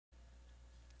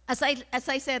as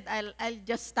I said, I'll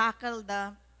just tackle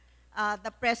the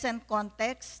present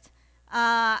context.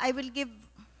 I will give,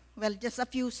 well, just a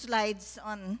few slides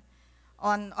on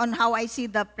how I see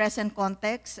the present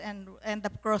context and the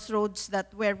crossroads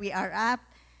that where we are at,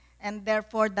 and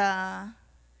therefore the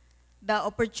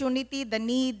opportunity, the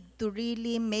need to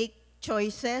really make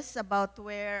choices about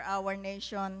where our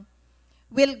nation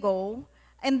will go.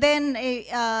 And then,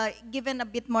 given a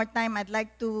bit more time, I'd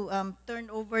like to turn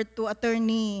over to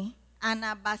Attorney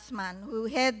Anna Basman, who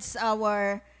heads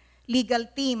our legal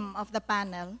team of the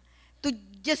panel, to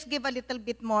just give a little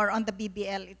bit more on the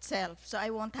BBL itself. So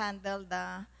I won't handle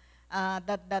the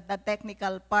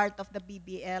technical part of the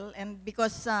BBL, and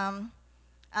because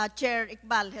Chair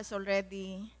Iqbal has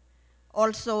already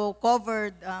also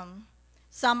covered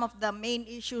some of the main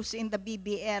issues in the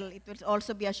BBL, it will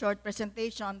also be a short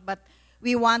presentation, but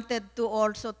we wanted to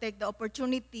also take the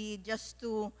opportunity just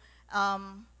to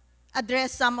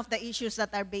address some of the issues that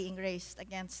are being raised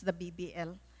against the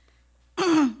BBL.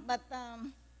 But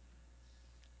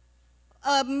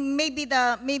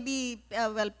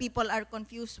well, people are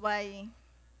confused why.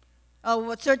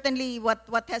 Certainly,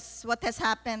 what has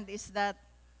happened is that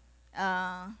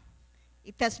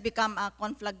it has become a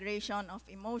conflagration of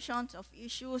emotions, of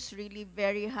issues, really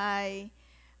very high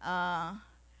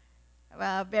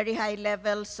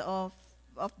levels of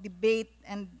debate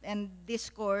and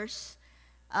discourse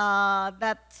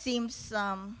that seems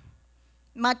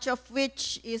much of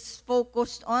which is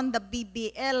focused on the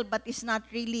BBL, but is not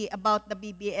really about the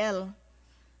BBL.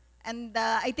 And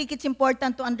I think it's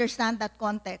important to understand that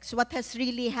context, what has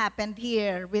really happened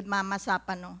here with Mama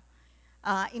Sapano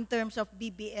in terms of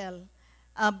BBL,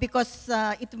 because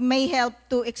it may help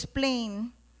to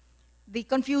explain the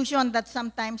confusion that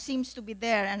sometimes seems to be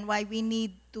there and why we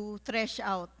need to thresh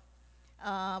out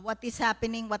what is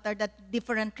happening, what are the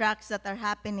different tracks that are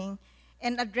happening,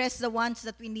 and address the ones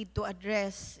that we need to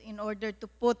address in order to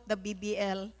put the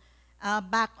BBL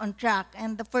back on track.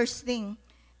 And the first thing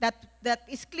that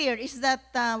is clear is that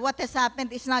what has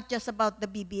happened is not just about the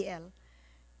BBL.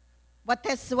 What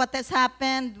has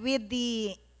happened with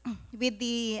the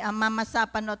Mama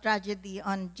Sapano tragedy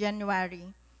on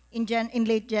January, in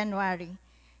late January,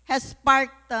 has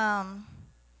sparked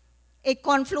a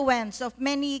confluence of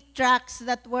many tracks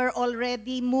that were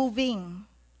already moving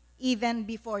even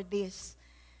before this.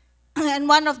 And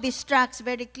one of these tracks,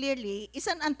 very clearly, is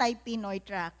an anti-Pinoy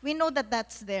track. We know that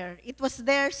that's there. It was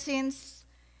there since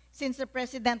the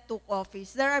president took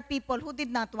office. There are people who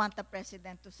did not want the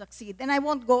president to succeed. And I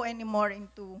won't go anymore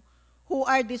into who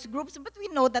are these groups, but we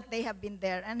know that they have been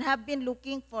there and have been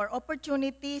looking for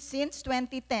opportunities since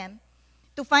 2010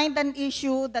 to find an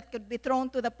issue that could be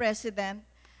thrown to the president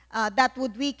that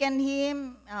would weaken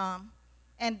him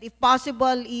and, if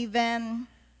possible, even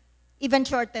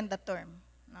shorten the term.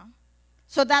 No?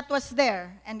 So that was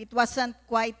there, and it wasn't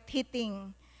quite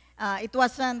hitting. It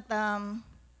wasn't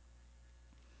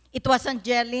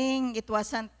gelling.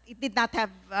 It did not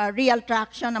have real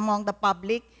traction among the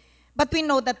public. But we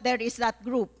know that there is that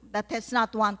group that has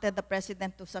not wanted the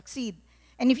president to succeed.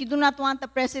 And if you do not want the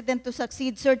president to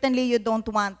succeed, certainly you don't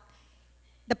want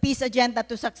the peace agenda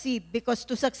to succeed, because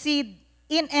to succeed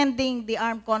in ending the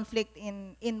armed conflict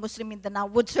in Muslim Mindanao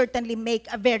would certainly make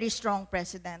a very strong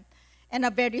president and a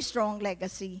very strong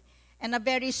legacy and a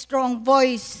very strong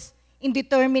voice in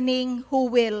determining who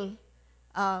will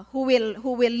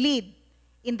lead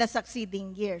in the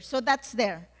succeeding years. So that's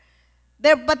there.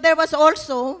 But there was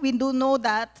also, we do know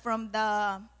that from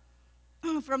the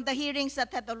hearings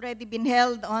that had already been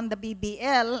held on the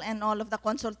BBL and all of the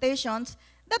consultations,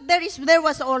 that there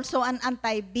was also an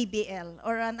anti-BBL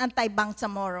or an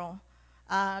anti-Bangsamoro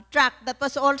track that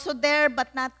was also there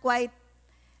but not quite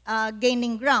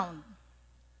gaining ground.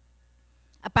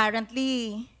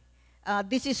 Apparently,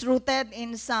 this is rooted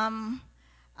in some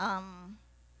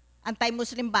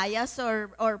anti-Muslim bias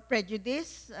or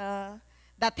prejudice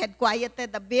that had quieted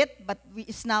a bit, but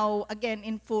is now again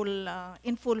in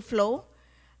full flow.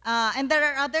 And there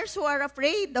are others who are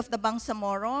afraid of the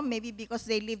Bangsamoro, maybe because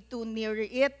they live too near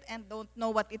it and don't know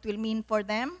what it will mean for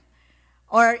them,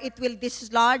 or it will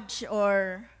dislodge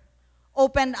or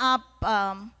open up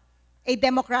a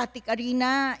democratic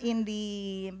arena in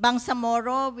the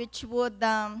Bangsamoro, which would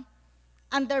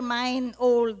undermine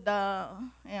old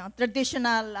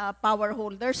traditional power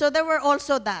holders. So there were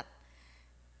also that.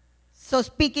 So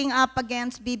speaking up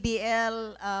against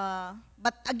BBL,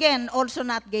 but again, also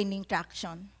not gaining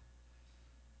traction.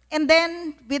 And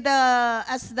then,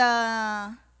 as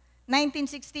the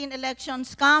 1916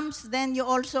 elections comes, then you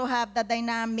also have the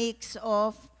dynamics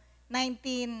of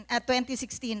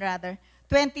 2016 rather.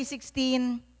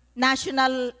 2016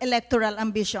 national electoral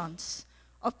ambitions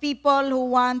of people who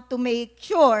want to make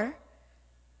sure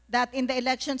that in the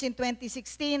elections in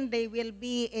 2016, they will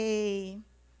be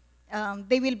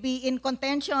in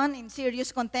contention, in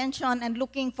serious contention, and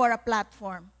looking for a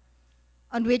platform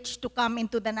on which to come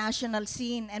into the national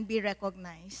scene and be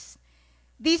recognized.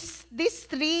 These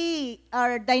three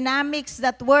are dynamics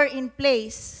that were in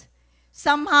place,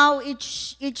 somehow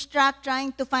each track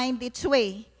trying to find its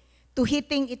way to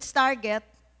hitting its target,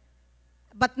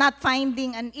 but not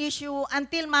finding an issue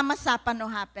until Mama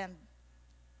Sapano happened.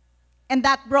 And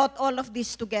that brought all of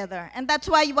this together. And that's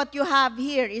why what you have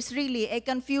here is really a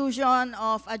confusion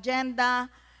of agenda,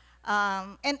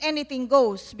 and anything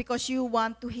goes because you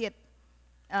want to hit.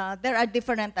 There are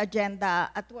different agenda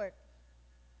at work.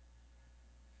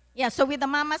 Yeah, so with the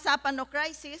Mama Sapano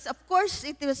crisis, of course,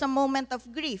 it was a moment of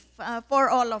grief for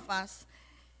all of us.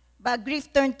 But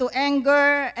grief turned to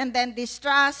anger and then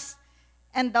distrust.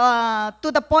 And to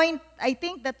the point, I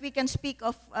think that we can speak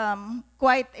of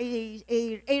quite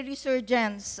a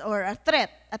resurgence or a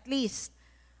threat, at least,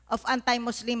 of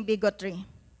anti-Muslim bigotry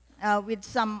with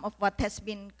some of what has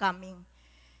been coming.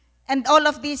 And all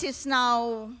of this is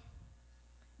now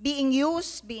being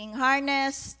used, being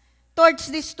harnessed towards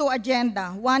these two agenda.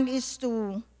 One is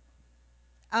to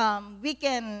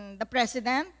weaken the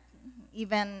president,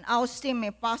 even oust him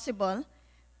if possible.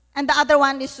 And the other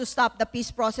one is to stop the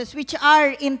peace process, which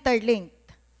are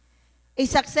interlinked. A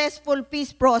successful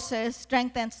peace process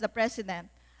strengthens the president.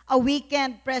 A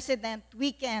weakened president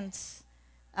weakens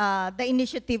the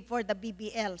initiative for the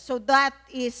BBL. So that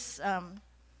is,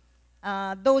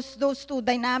 those two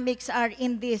dynamics are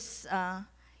in this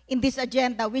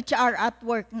agenda, which are at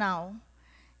work now.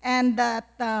 And that,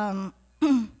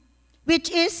 which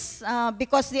is,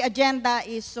 because the agenda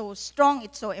is so strong,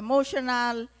 it's so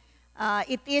emotional,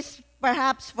 it is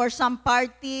perhaps for some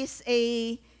parties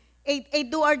a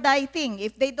do-or-die thing.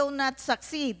 If they do not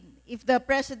succeed, if the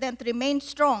president remains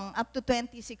strong up to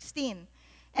 2016,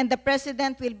 and the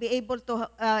president will be able to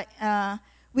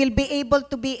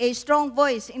be a strong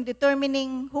voice in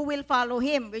determining who will follow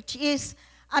him, which is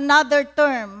another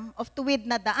term of tuwid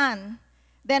na daan,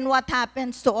 then what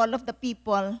happens to all of the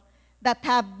people that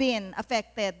have been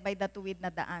affected by the tuwid na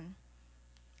daan?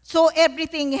 So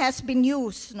everything has been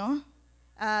used, no?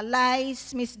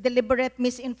 Lies, deliberate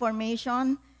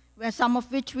misinformation, some of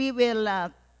which we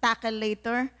will tackle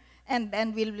later,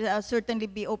 and we'll certainly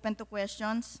be open to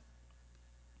questions.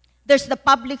 There's the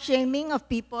public shaming of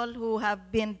people who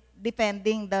have been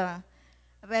defending the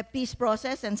peace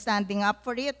process and standing up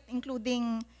for it,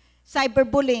 including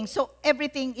cyberbullying. So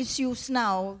everything is used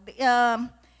now.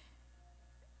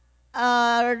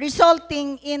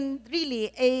 Resulting in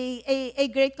really a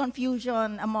great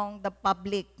confusion among the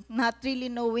public, not really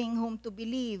knowing whom to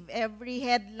believe. Every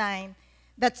headline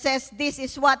that says this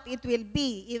is what it will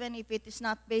be, even if it is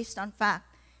not based on fact,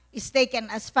 is taken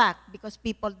as fact because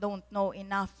people don't know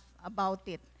enough about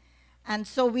it. And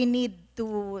so we need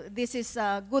to, this is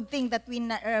a good thing that we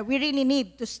really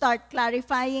need to start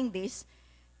clarifying this,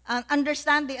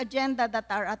 understand the agenda that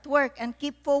are at work, and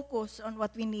keep focus on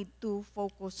what we need to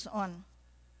focus on.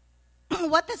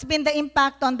 What has been the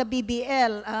impact on the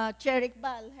BBL? Chair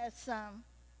Iqbal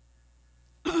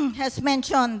has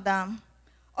mentioned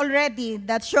already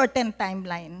that shortened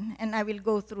timeline, and I will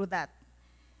go through that.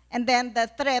 And then the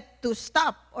threat to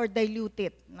stop or dilute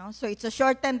it. No? So it's a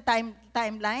shortened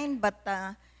timeline, but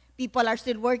people are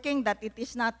still working that it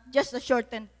is not just a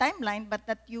shortened timeline, but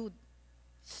that you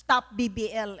stop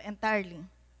BBL entirely.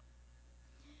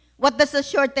 What does a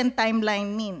shortened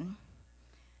timeline mean?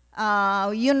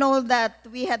 You know that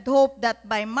we had hoped that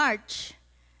by March,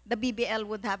 the BBL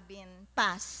would have been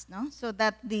passed, no? So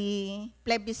that the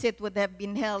plebiscite would have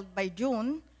been held by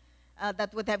June.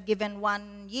 That would have given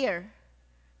 1 year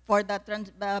for the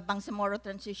Bangsamoro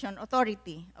Transition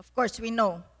Authority. Of course, we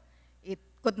know it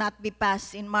could not be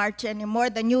passed in March anymore,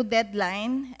 the new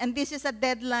deadline. And this is a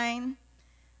deadline,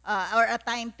 or a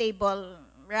timetable,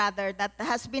 rather, that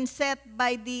has been set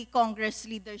by the Congress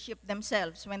leadership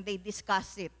themselves when they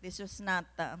discussed it. This is not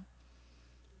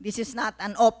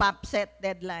an OPAP set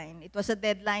deadline. It was a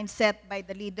deadline set by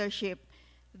the leadership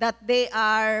that they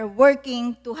are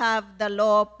working to have the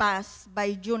law passed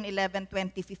by June 11,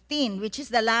 2015, which is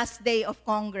the last day of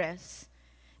Congress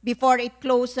before it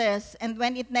closes. And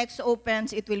when it next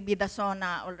opens, it will be the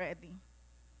SONA already.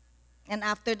 And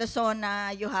after the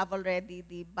SONA, you have already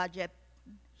the budget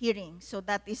hearing. So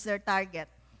that is their target.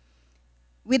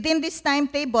 Within this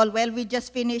timetable, well, we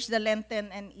just finished the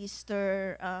Lenten and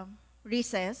Easter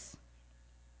recess.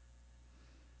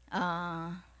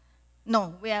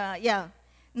 No,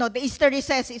 the Easter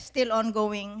recess is still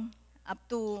ongoing up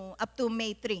to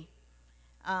May 3.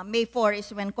 May 4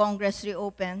 is when Congress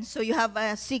reopens. So you have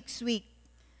a 6-week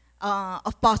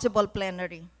of possible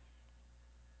plenary.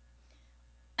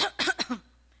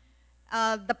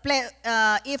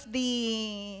 If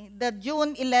the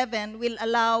June 11 will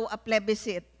allow a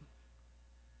plebiscite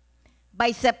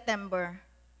by September,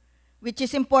 which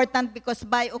is important because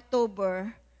by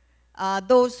October,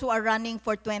 those who are running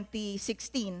for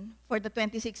 2016, for the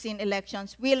 2016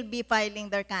 elections, will be filing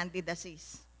their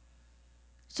candidacies.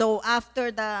 So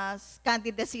after the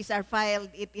candidacies are filed,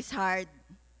 it is hard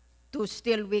to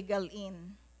still wiggle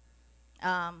in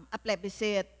a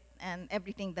plebiscite and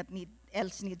everything that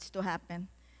else needs to happen.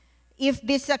 If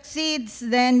this succeeds,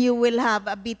 then you will have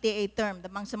a BTA term. The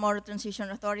Bangsamoro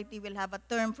Transition Authority will have a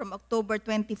term from October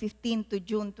 2015 to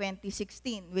June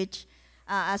 2016, which,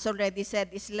 as already said,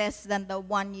 is less than the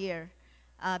 1 year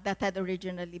that had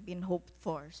originally been hoped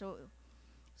for.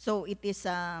 So it is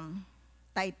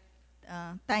tight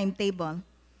timetable.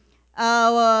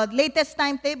 Latest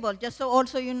timetable, just so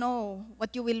also you know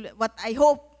what I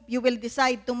hope you will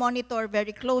decide to monitor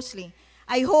very closely.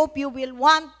 I hope you will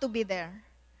want to be there.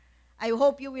 I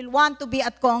hope you will want to be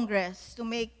at Congress to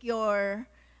make your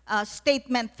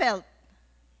statement felt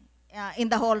in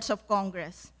the halls of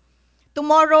Congress.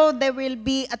 Tomorrow there will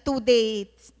be a two-day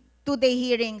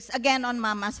hearings again on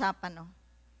Mama Sapano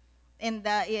in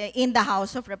the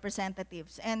House of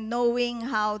Representatives, and knowing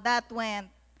how that went,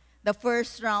 the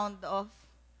first round of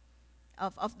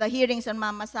the hearings on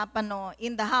Mama Sapano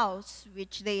in the House,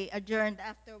 which they adjourned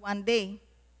after 1 day.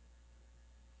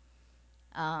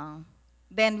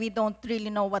 Then we don't really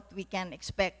know what we can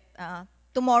expect.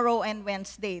 Tomorrow and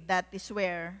Wednesday, that is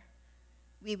where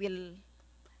the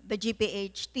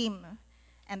GPH team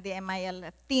and the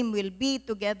MILF team will be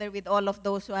together with all of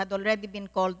those who had already been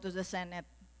called to the Senate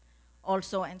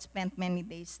also and spent many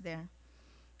days there.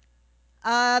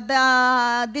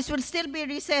 This will still be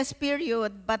recess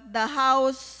period, but the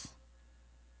House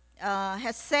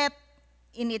has set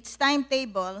in its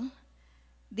timetable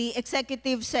the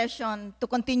executive session to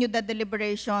continue the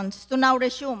deliberations, to now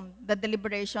resume the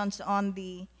deliberations on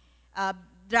the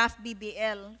draft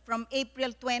BBL from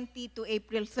April 20 to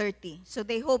April 30. So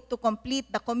they hope to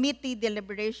complete the committee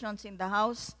deliberations in the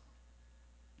House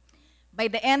by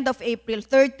the end of April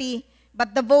 30,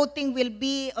 but the voting will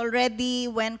be already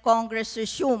when Congress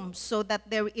resumes, so that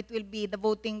the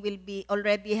voting will be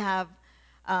already have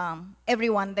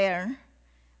everyone there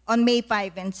on May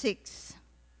 5 and 6.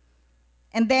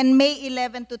 And then May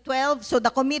 11 to 12, so the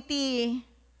committee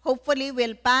hopefully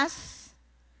will pass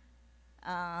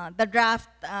the draft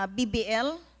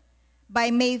BBL by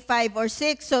May 5 or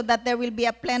 6, so that there will be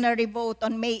a plenary vote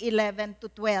on May 11 to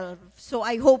 12. So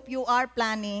I hope you are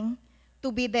planning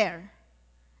to be there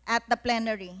at the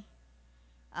plenary.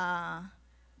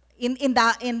 In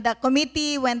the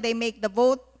committee when they make the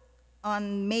vote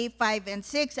on May 5 and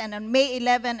 6, and on May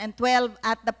 11 and 12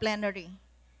 at the plenary.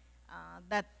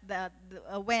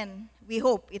 When we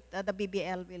hope the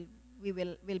BBL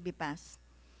will be passed.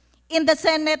 In the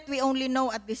Senate, we only know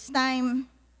at this time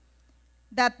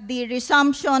that the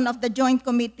resumption of the joint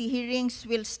committee hearings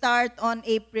will start on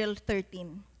April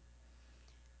 13.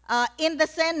 In the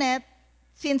Senate,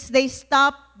 since they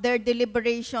stopped their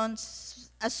deliberations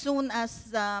as soon as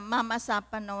the Mama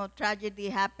Sapano tragedy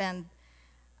happened,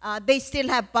 they still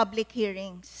have public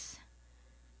hearings.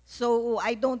 So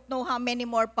I don't know how many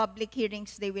more public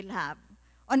hearings they will have.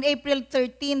 On April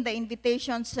 13, the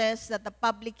invitation says that the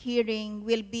public hearing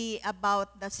will be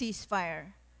about the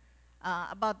ceasefire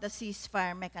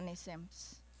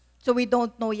mechanisms. So we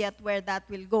don't know yet where that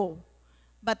will go.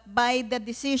 But by the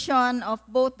decision of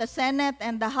both the Senate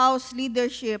and the House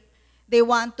leadership, they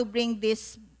want to bring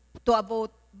this to a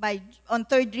vote on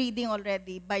third reading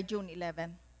already by June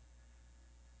 11.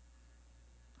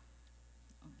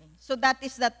 So that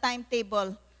is the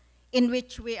timetable in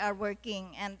which we are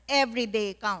working, and every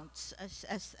day counts,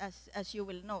 as you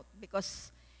will note,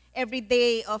 because every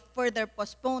day of further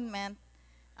postponement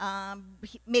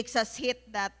makes us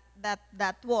hit that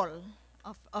wall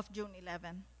of June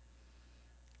 11.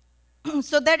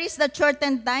 So there is the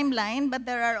shortened timeline, but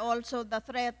there are also the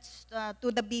threats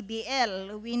to the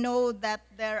BBL. We know that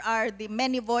there are the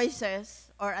many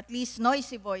voices, or at least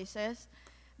noisy voices,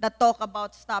 that talk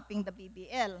about stopping the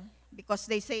BBL because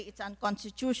they say it's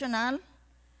unconstitutional,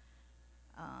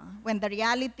 when the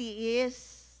reality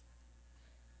is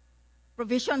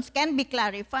provisions can be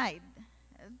clarified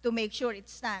to make sure it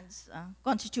stands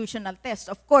constitutional test.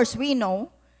 Of course, we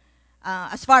know,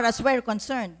 as far as we're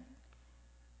concerned,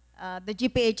 the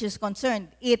GPH is concerned,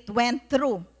 it went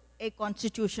through a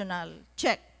constitutional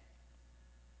check.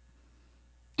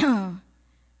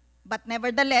 But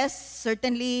nevertheless,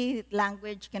 certainly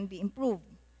language can be improved.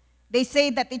 They say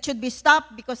that it should be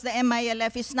stopped because the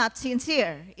MILF is not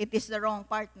sincere. It is the wrong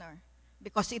partner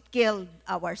because it killed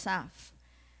our staff.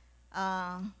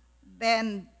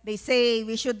 Then they say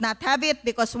we should not have it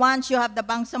because once you have the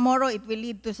Bangsamoro, it will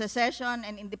lead to secession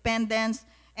and independence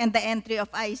and the entry of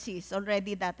ISIS.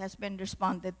 Already that has been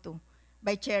responded to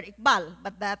by Chair Iqbal,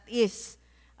 but that is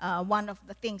one of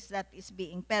the things that is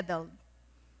being peddled.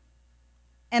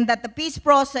 And that the peace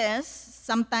process,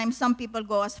 sometimes some people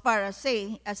go as far as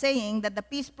saying that the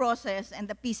peace process and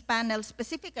the peace panel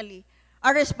specifically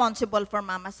are responsible for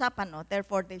Mama Sapano.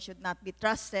 Therefore, they should not be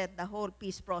trusted. The whole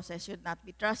peace process should not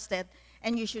be trusted,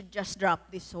 and you should just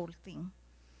drop this whole thing.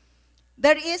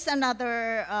 There is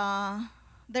another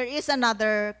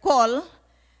call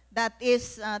that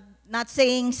is not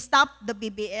saying stop the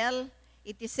BBL.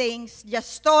 It is saying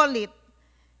just stall it.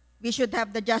 We should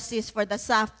have the justice for the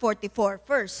SAF 44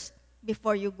 first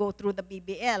before you go through the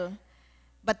BBL.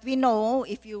 But we know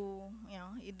if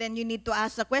then you need to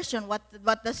ask the question, what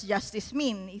does justice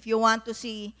mean? If you want to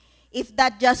see if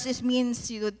that justice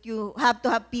means you have to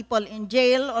have people in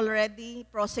jail already,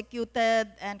 prosecuted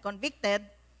and convicted,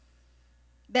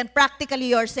 then practically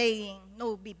you're saying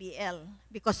no BBL,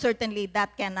 because certainly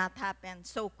that cannot happen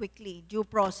so quickly. Due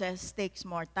process takes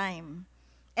more time,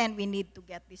 and we need to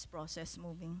get this process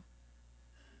moving.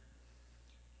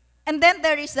 And then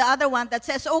there is the other one that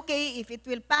says, okay, if it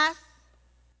will pass,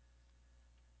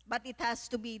 but it has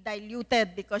to be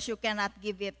diluted because you cannot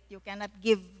give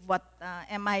what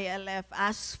MILF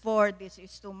asks for. This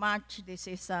is too much. This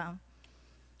is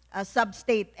a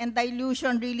sub-state. And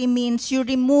dilution really means you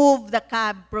remove the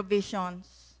CAB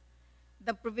provisions,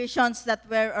 the provisions that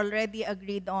were already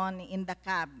agreed on in the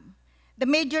CAB. The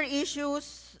major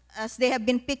issues, as they have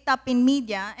been picked up in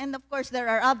media, and of course there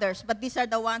are others, but these are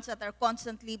the ones that are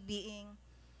constantly being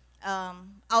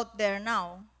out there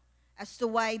now, as to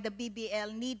why the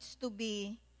BBL needs to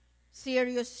be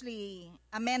seriously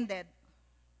amended,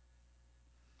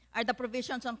 are the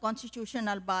provisions on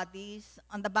constitutional bodies,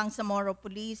 on the Bangsamoro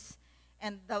police,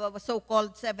 and the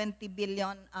so-called 70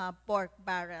 billion pork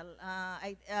barrel.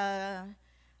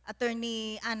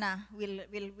 Attorney Anna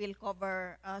will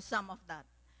cover some of that.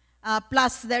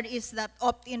 Plus, there is that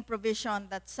opt-in provision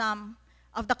that some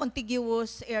of the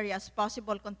contiguous areas,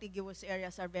 possible contiguous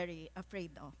areas, are very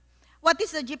afraid of. What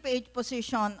is the GPH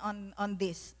position on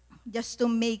this? Just to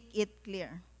make it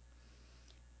clear.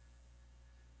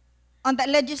 On the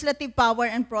legislative power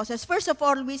and process, first of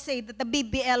all, we say that the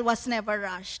BBL was never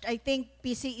rushed. I think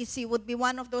PCEC would be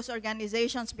one of those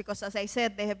organizations, because as I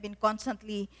said, they have been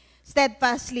constantly,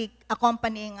 steadfastly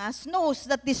accompanying us, knows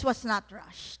that this was not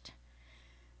rushed.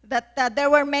 That there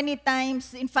were many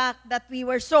times, in fact, that we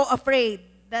were so afraid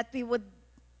that we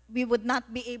would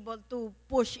not be able to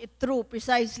push it through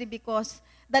precisely because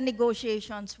the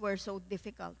negotiations were so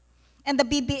difficult. And the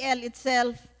BBL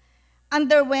itself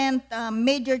underwent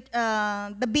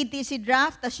the BTC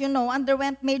draft, as you know,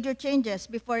 underwent major changes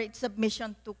before its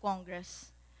submission to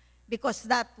Congress, because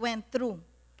that went through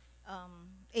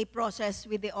a process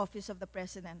with the Office of the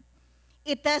President.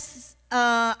 It has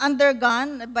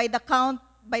undergone,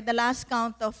 by the last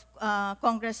count of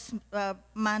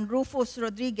Congressman Rufus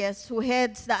Rodriguez, who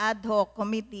heads the ad hoc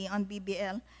committee on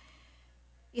BBL,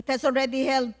 it has already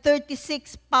held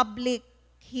 36 public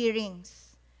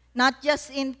hearings, not just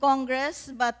in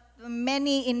Congress, but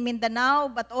many in Mindanao,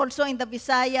 but also in the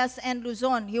Visayas and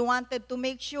Luzon. He wanted to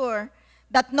make sure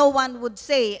that no one would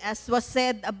say, as was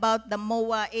said about the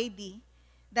MOA AD,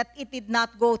 that it did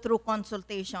not go through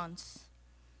consultations.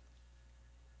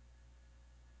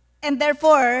 And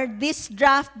therefore, this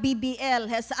draft BBL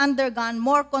has undergone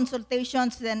more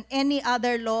consultations than any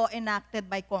other law enacted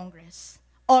by Congress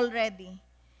already.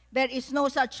 There is no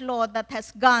such law that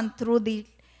has gone through the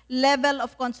level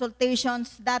of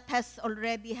consultations that has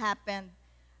already happened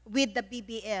with the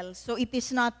BBL. So it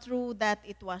is not true that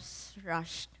it was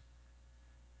rushed.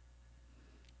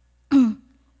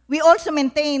 We also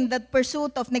maintain that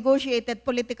pursuit of negotiated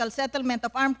political settlement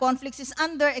of armed conflicts is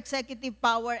under executive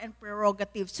power and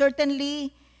prerogative.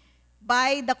 Certainly,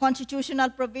 by the constitutional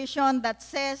provision that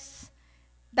says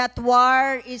that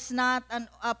war is not an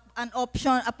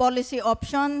option, a policy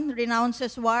option,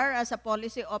 renounces war as a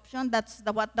policy option. That's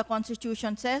what the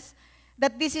Constitution says.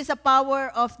 That this is a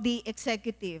power of the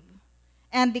executive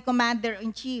and the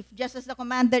commander-in-chief. Just as the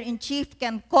commander-in-chief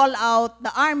can call out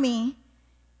the army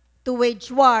to wage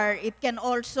war, it can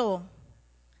also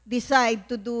decide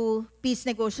to do peace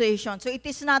negotiations. So it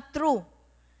is not true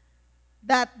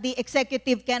that the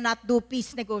executive cannot do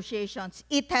peace negotiations.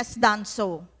 It has done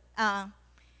so.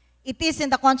 It is in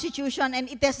the Constitution, and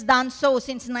it has done so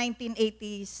since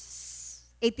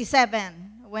 1987,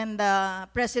 when the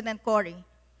President Cory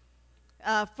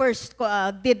first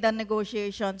did the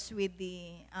negotiations with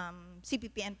the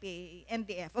CPP, NPA,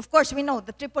 NDF. Of course, we know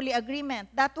the Tripoli Agreement,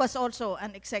 that was also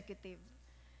an executive,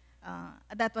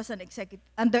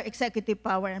 under executive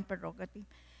power and prerogative.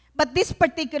 But this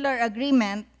particular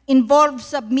agreement involves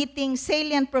submitting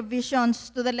salient provisions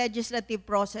to the legislative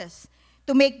process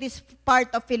to make this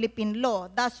part of Philippine law.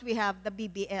 Thus, we have the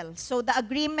BBL. So the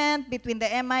agreement between the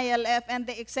MILF and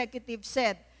the executive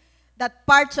said that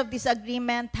parts of this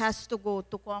agreement has to go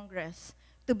to Congress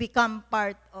to become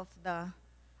part of the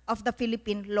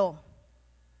Philippine law.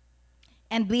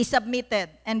 And we submitted,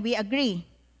 and we agree.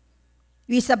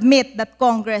 We submit that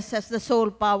Congress has the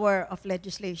sole power of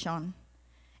legislation.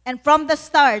 And from the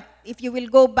start, if you will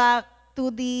go back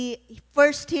to the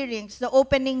first hearings, the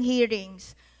opening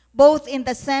hearings, both in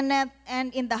the Senate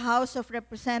and in the House of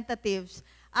Representatives,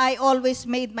 I always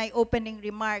made my opening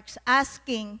remarks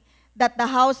asking that the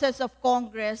houses of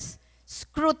Congress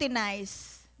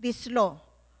scrutinize this law,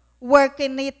 work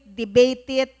in it, debate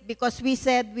it, because we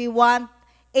said we want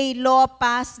a law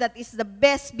passed that is the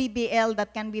best BBL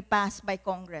that can be passed by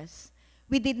Congress.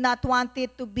 We did not want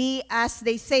it to be, as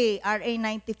they say, RA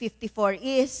 9054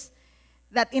 is,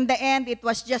 that in the end it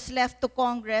was just left to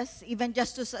Congress, even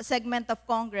just to a segment of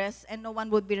Congress, and no one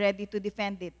would be ready to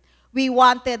defend it. We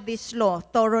wanted this law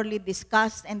thoroughly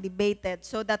discussed and debated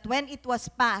so that when it was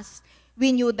passed,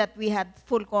 we knew that we had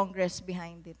full Congress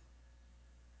behind it.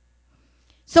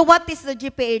 So what is the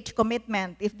GPH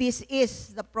commitment if this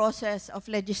is the process of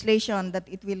legislation that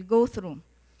it will go through?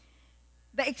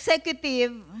 The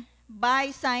executive,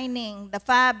 by signing the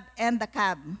FAB and the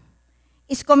CAB,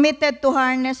 is committed to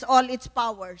harness all its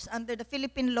powers under the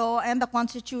Philippine law and the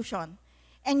Constitution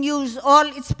and use all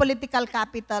its political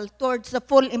capital towards the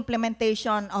full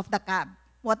implementation of the CAB.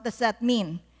 What does that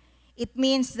mean? It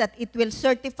means that it will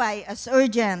certify as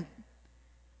urgent.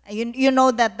 You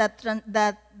know that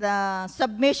the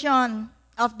submission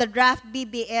of the draft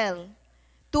BBL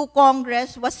to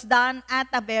Congress was done at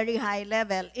a very high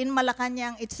level in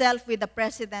Malacanang itself with the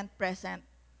President present.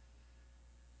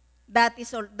 That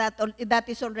is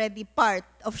already part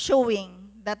of showing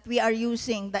that we are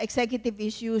using, the executive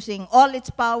is using all its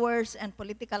powers and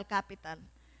political capital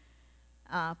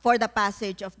for the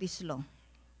passage of this law.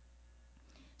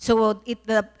 So at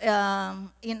the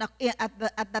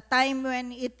time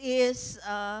when it is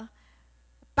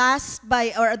passed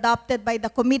by or adopted by the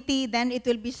committee, then it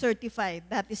will be certified.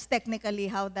 That is technically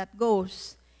how that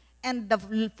goes. And the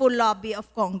full lobby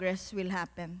of Congress will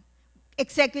happen.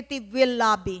 Executive will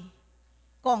lobby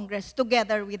Congress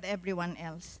together with everyone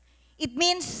else. It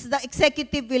means the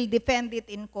executive will defend it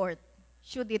in court,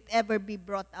 should it ever be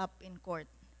brought up in court.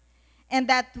 And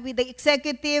that with the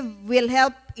executive will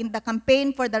help in the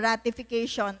campaign for the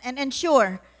ratification and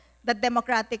ensure that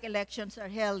democratic elections are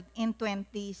held in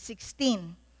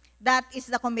 2016. That is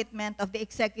the commitment of the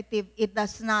executive. It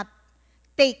does not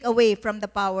take away from the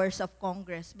powers of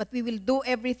Congress. But we will do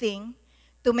everything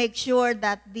to make sure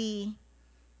that the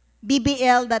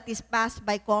BBL that is passed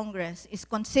by Congress is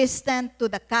consistent to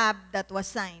the CAB that was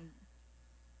signed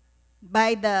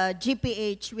by the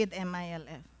GPH with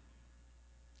MILF.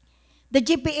 The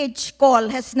GPH call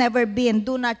has never been,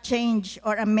 do not change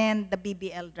or amend the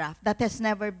BBL draft. That has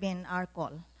never been our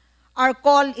call. Our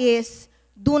call is,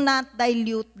 do not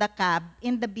dilute the CAB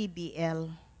in the BBL.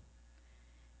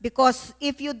 Because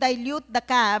if you dilute the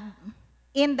CAB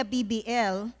in the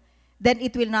BBL, then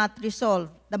it will not resolve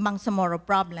the Bangsamoro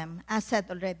problem, as had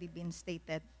already been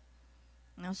stated.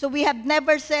 So we have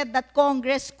never said that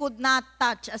Congress could not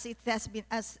touch, as it has been,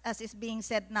 as is being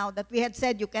said now, that we had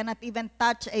said you cannot even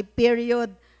touch a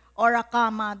period or a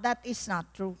comma. That is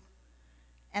not true.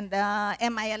 And the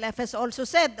MILF has also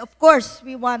said, of course,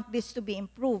 we want this to be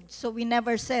improved. So we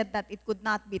never said that it could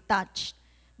not be touched.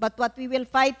 But what we will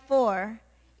fight for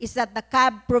is that the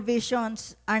CAB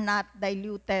provisions are not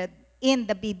diluted in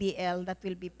the BBL that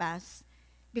will be passed,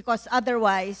 because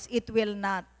otherwise it will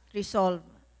not resolve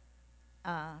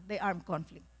the armed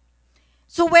conflict.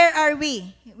 So where are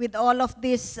we with all of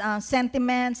these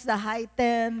sentiments, the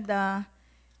heightened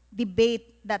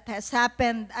debate that has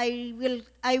happened? I will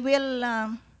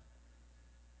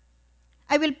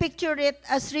picture it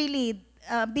as really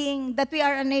being that we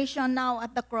are a nation now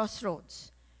at the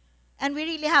crossroads. And we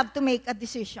really have to make a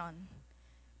decision.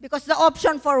 Because the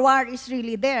option for war is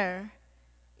really there.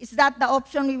 Is that the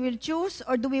option we will choose,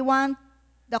 or do we want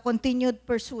the continued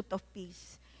pursuit of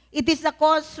peace? It is the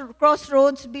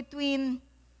crossroads between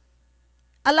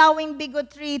allowing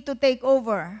bigotry to take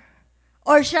over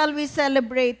Or shall we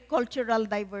celebrate cultural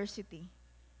diversity,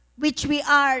 which we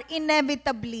are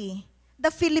inevitably? The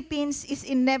Philippines is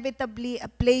inevitably a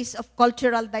place of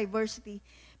cultural diversity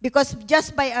because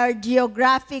just by our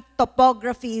geographic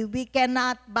topography, we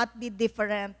cannot but be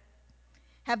different,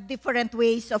 have different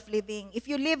ways of living. If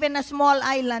you live in a small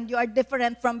island, you are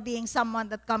different from being someone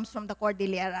that comes from the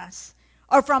Cordilleras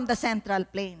or from the Central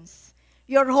Plains.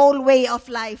 Your whole way of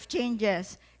life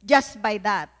changes just by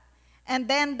that. And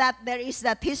then that there is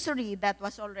that history that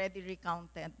was already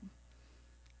recounted.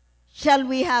 Shall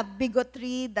we have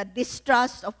bigotry, the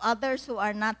distrust of others who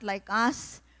are not like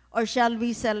us, or shall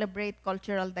we celebrate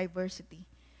cultural diversity?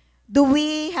 Do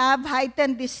we have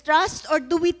heightened distrust, or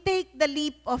do we take the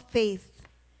leap of faith?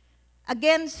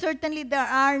 Again, certainly there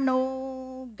are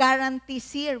no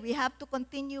guarantees here. We have to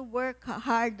continue to work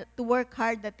hard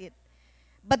at it.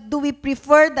 But do we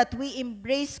prefer that we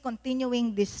embrace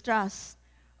continuing distrust,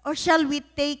 or shall we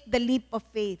take the leap of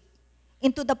faith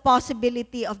into the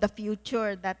possibility of the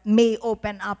future that may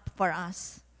open up for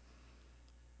us?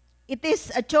 It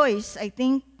is a choice, I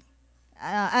think,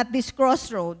 at this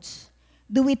crossroads.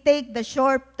 Do we take the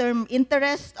short-term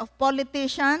interest of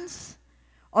politicians,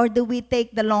 or do we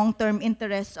take the long-term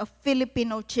interest of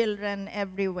Filipino children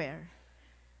everywhere?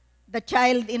 The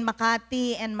child in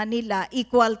Makati and Manila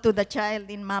equal to the child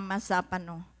in Mama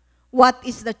Sapano. What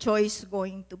is the choice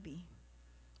going to be?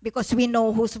 Because we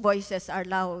know whose voices are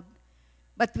loud.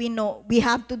 But we know we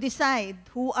have to decide,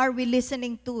 who are we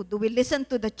listening to? Do we listen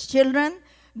to the children?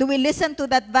 Do we listen to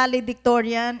that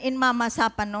valedictorian in Mama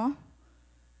Sapano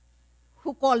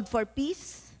who called for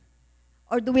peace?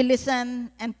 Or do we listen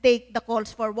and take the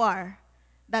calls for war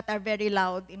that are very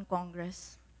loud in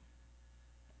Congress?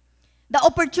 The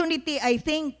opportunity, I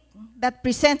think, that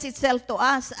presents itself to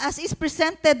us, as is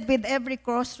presented with every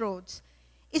crossroads,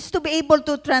 is to be able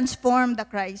to transform the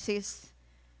crisis,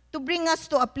 to bring us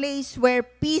to a place where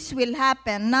peace will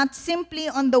happen, not simply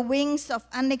on the wings of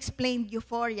unexplained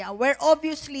euphoria, where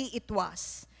obviously it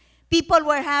was. People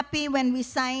were happy when we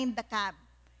signed the CAB.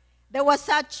 There was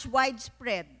such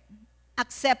widespread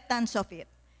acceptance of it.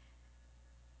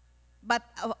 But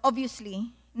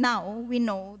obviously, now we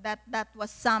know that that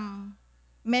was some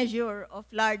measure of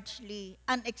largely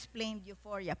unexplained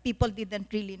euphoria. People didn't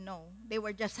really know. They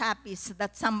were just happy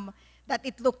that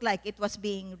it looked like it was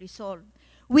being resolved.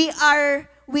 We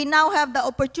now have the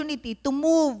opportunity to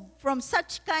move from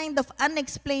such kind of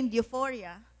unexplained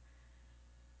euphoria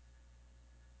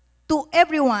to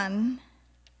everyone,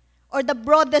 or the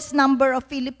broadest number of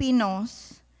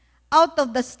Filipinos, out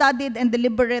of the studied and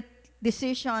deliberate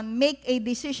decision, make a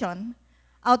decision,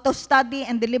 out of study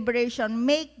and deliberation,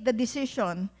 make the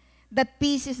decision that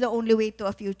peace is the only way to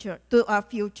our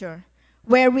future,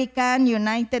 where we can,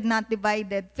 united, not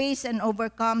divided, face and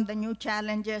overcome the new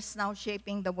challenges now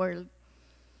shaping the world.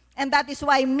 And that is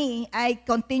why I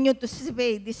continue to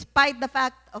say, despite the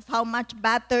fact of how much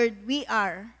battered we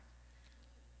are,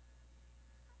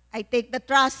 I take the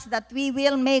trust that we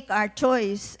will make our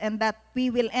choice and that we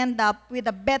will end up with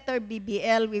a better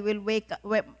BBL.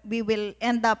 We will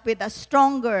end up with a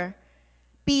stronger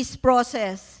peace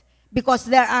process, because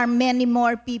there are many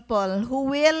more people who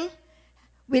will,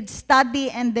 with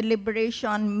study and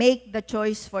deliberation, make the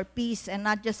choice for peace and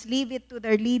not just leave it to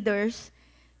their leaders,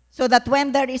 so that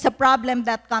when there is a problem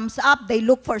that comes up, they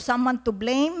look for someone to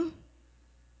blame.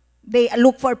 They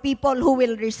look for people who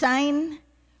will resign.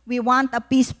 We want a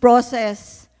peace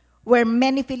process where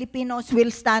many Filipinos will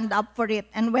stand up for it.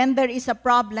 And when there is a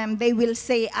problem, they will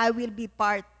say, I will be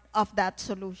part of that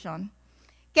solution.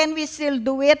 Can we still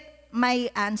do it? My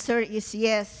answer is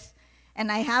yes.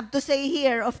 And I have to say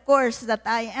here, of course, that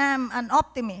I am an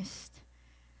optimist.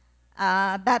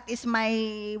 That is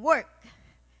my work.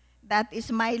 That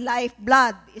is my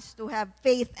lifeblood, is to have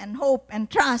faith and hope and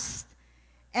trust.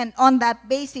 And on that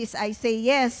basis, I say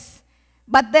yes.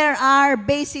 But there are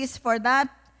bases for that.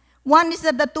 One is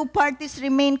that the two parties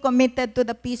remain committed to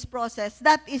the peace process.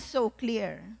 That is so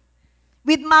clear.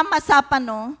 With Mama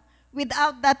Sapano,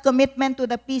 without that commitment to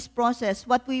the peace process,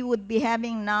 what we would be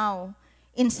having now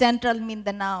in central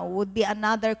Mindanao would be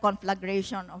another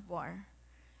conflagration of war.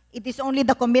 It is only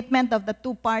the commitment of the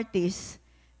two parties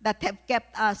that have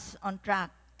kept us on track,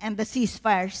 and the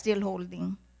ceasefire still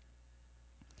holding.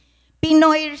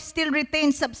 Pinoy still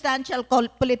retains substantial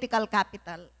political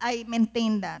capital. I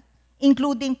maintain that,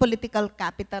 including political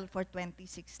capital for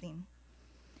 2016.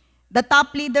 The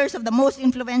top leaders of the most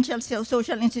influential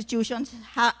social institutions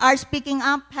are speaking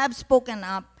up, have spoken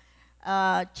up.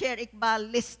 Chair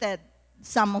Iqbal listed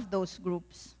some of those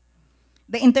groups.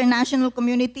 The international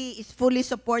community is fully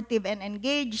supportive and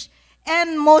engaged,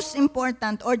 And most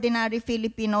important, ordinary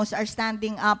Filipinos are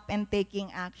standing up and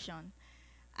taking action.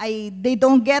 They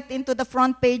don't get into the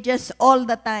front pages all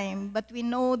the time, but we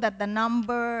know that the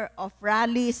number of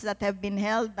rallies that have been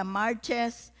held, the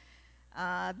marches,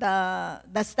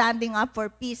 the standing up for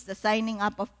peace, the signing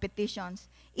up of petitions,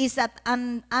 is at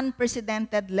an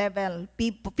unprecedented level.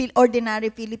 Ordinary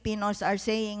Filipinos are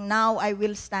saying, now I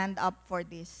will stand up for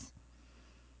this.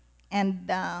 And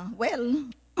well,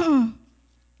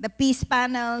 the peace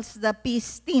panels, the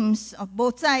peace teams of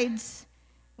both sides,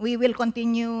 we will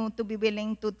continue to be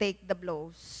willing to take the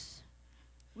blows.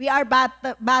 We are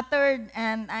battered,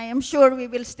 and I am sure we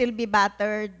will still be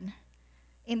battered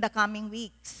in the coming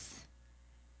weeks.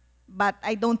 But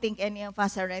I don't think any of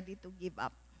us are ready to give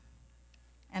up.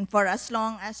 And for as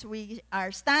long as we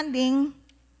are standing,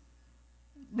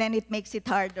 then it makes it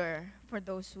harder for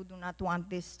those who do not want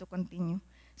this to continue.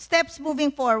 Steps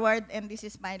moving forward, and this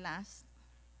is my last.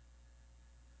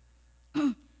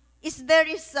 There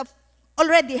is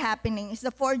already happening is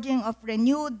the forging of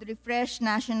renewed, refreshed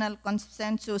national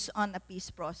consensus on a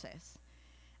peace process.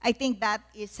 I think that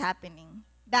is happening.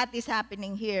 That is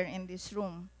happening here in this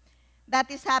room.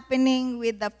 That is happening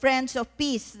with the Friends of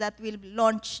Peace that will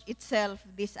launch itself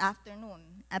this afternoon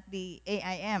at the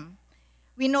AIM.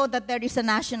 We know that there is a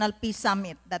National Peace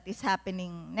Summit that is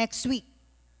happening next week.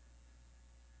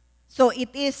 So it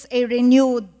is a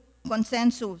renewed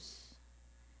consensus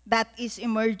that is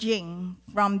emerging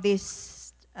from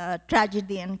this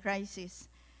tragedy and crisis.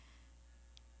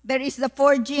 There is the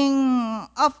forging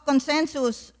of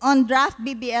consensus on draft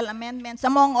BBL amendments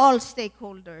among all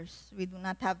stakeholders. We do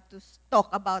not have to talk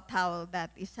about how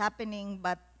that is happening,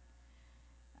 but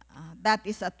that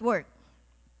is at work.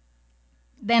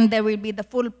 Then there will be the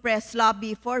full press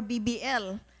lobby for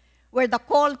BBL, where the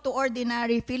call to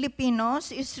ordinary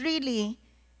Filipinos is really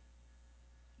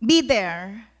be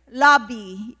there,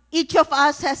 lobby. Each of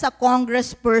us has a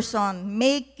congressperson.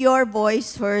 Make your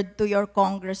voice heard to your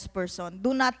congressperson.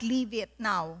 Do not leave it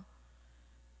now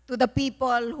to the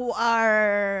people who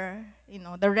are,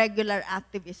 the regular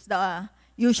activists, the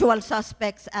usual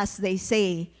suspects, as they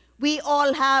say. We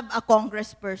all have a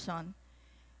congressperson.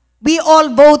 We all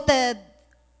voted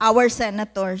our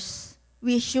senators.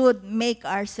 We should make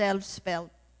ourselves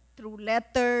felt through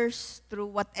letters, through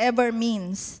whatever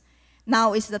means.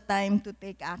 Now is the time to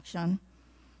take action.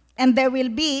 And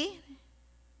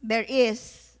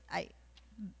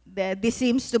this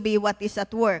seems to be what is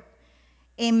at work,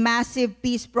 a massive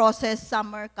peace process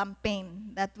summer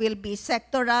campaign that will be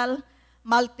sectoral,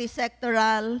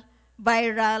 multi-sectoral,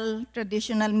 viral,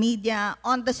 traditional media,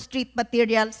 on-the-street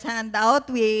materials handout.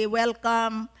 We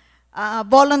welcome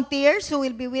volunteers who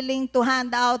will be willing to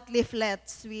hand out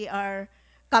leaflets. We are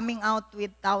coming out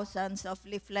with thousands of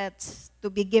leaflets to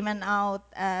be given out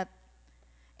at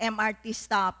MRT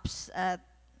stops, at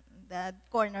the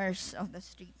corners of the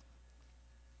street,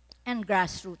 and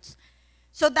grassroots.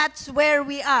 So that's where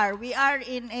we are. We are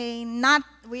not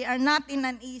in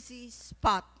an easy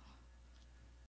spot.